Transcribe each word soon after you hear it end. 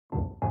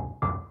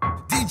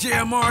DJ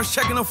Amar's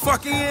checking the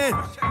fucking in.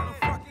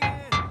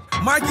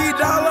 Mikey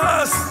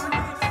Dollaz,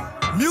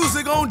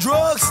 music on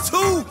drugs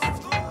too.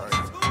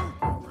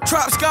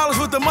 Trap scholars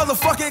with the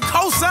motherfucking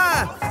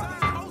cosign.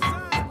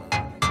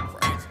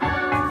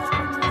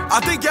 I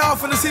think y'all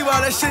finna see why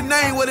that shit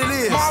name what it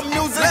is. My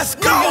music, let's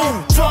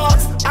go.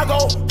 Drugs, I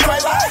go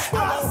crazy.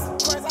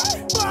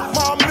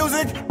 My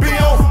music be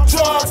on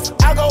drugs,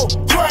 I go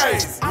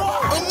crazy.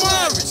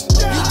 Amaris,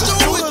 you do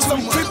it too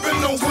I'm much. keeping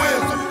the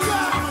whip.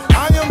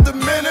 I am the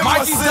man in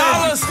Mikey my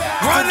Dollaz, city.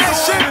 run that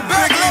shit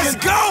back, let's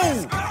go.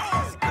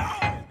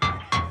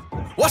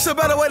 What's a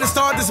better way to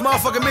start this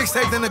motherfucking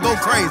mixtape than to go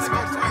crazy?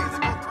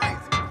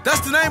 That's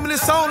the name of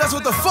this song, that's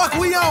what the fuck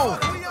we on.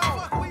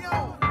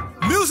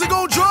 Music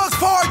on Drugs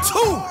Part 2.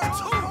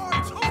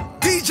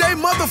 DJ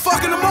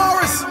motherfucking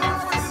Amaris.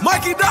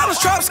 Mikey Dollaz,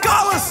 Trap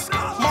Scholars.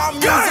 My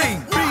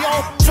music be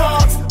on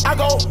drugs, I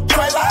go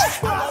crazy.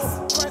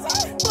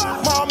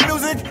 My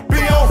music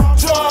be on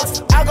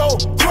drugs, I go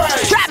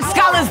crazy. Trap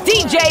Scholars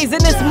DJs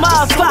in this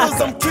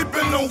motherfucker. I'm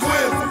keeping the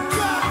whip.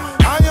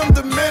 I am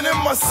the man in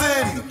my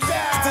city.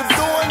 Still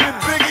doing it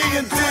biggie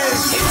and dig.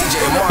 DJ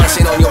Mars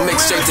ain't on your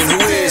mixtape, then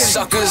who is,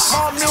 suckers?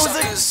 My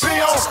music be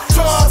on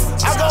drugs,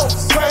 I go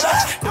crazy.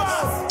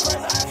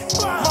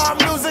 My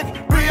music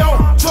be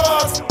on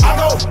drugs, I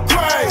go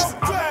crazy.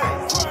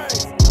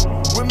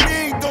 With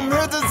me, them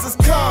hitters is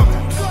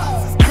coming.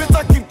 Bitch,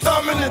 I keep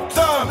thumbing and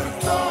thumbing.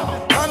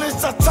 Honey,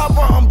 shot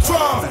chopper, I'm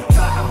drumming.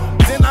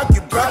 Then I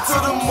get back to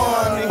the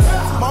money.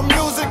 My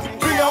music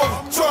be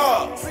on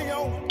drugs.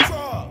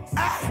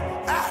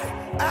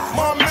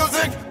 My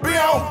music be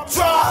on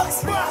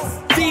drugs.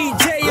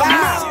 DJ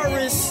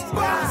Amaris.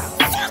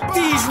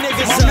 These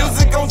niggas My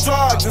music on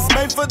drugs, it's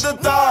made for the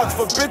dogs.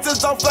 For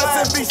bitches on flex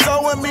and be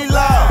showing me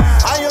love.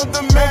 I am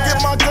the man,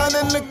 get my gun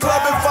in the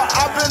club. If I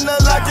hop in the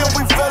lock and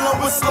we fillin'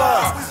 with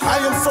slugs. I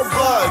am so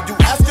blood, you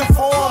asking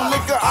for a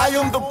nigga, I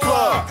am the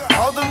plug.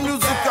 All the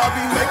music I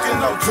be making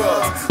no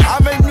drugs. I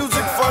make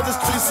music for the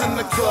streets in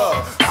the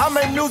club. I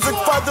make music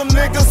for them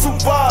niggas who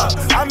bust.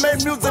 I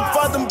make music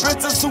for them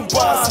bitches who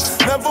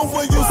bust. Never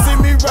will you see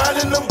me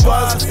riding the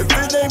bus. If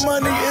it ain't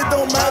money, it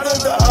don't matter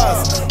to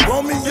us.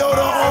 Romeo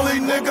the only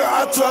nigga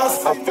I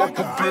trust. I fuck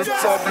a bitch,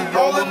 I be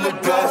all in the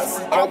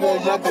dust. I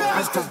won't love a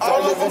bitch cause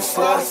all of them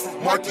sluts.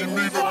 Mikey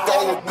need a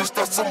dollar, bitch,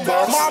 that's a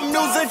must. My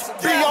music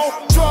be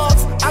on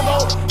drugs, I go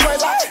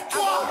crazy.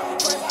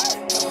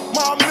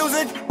 My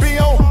music be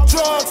on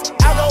drugs,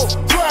 I go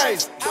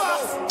crazy.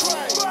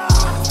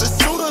 The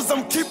shooters,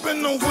 I'm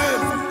keeping the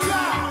whip.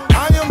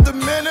 I am the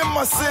man in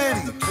my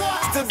city.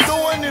 Still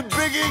doing it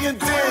biggie and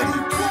ditty.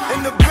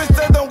 And the bitch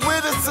that I'm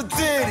with is a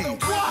ditty.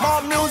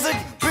 My music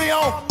be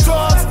on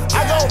drugs,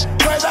 I go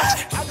crazy.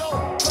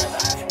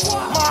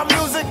 My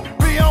music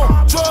be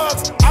on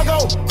drugs, I go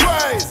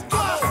crazy.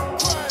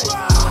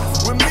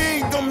 With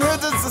me, them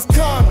hitters is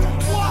coming.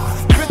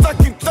 Bitch, I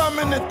keep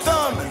thumbing and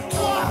thumbing.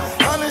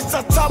 Honey,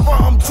 shot chopper,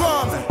 I'm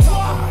drumming.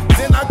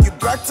 Then I get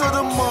back to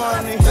the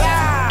money.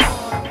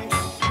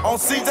 On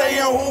CJ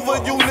and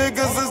Hoover, you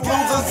niggas is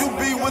losers. You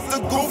be with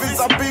the goofies,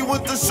 I be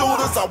with the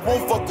shooters. I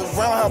won't fuck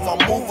around, have my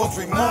movers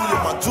remove you.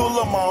 My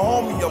jeweler, my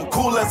homie, I'm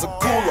cool as a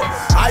cooler.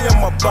 I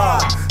am a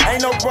bar,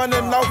 ain't no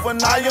running off when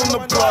I am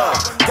the plug.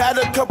 Got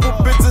a couple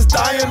bitches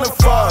dying to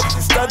fuck. You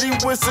steady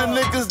wishing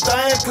niggas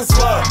dying cause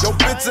love. Your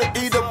bitch a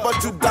eater,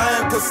 but you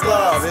dying cause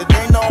love. It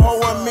ain't no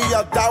hoe in me,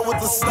 I die with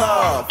a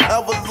snub.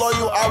 Ever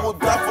loyal, I will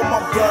die for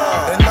my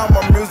blood. And now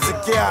my music,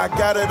 yeah, I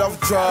got it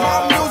off drugs.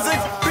 My music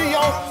be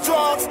on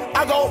drugs,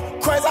 I go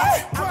crazy.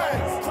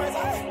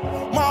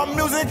 My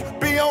music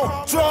be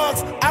on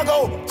drugs, I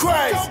go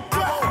crazy.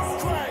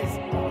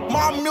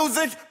 My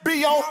music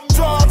be on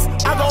drugs,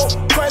 I go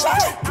crazy.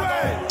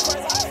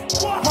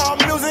 My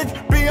music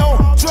be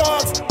on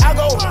drugs, I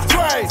go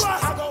crazy.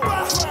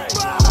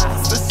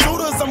 The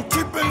shooters, I'm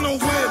keeping the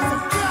whip.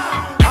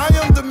 I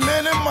am the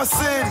man in my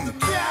city.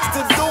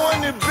 Still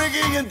doing it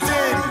biggie and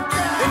ditty.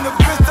 And the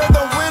bitch that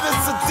I'm with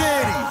is a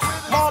ditty.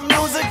 My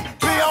music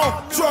be on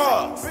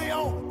drugs.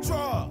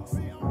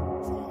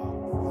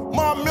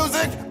 My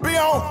music be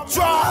on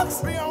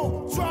drugs.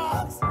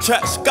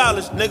 Trap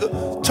Scholars,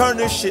 nigga. Turn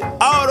this shit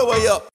all the way up.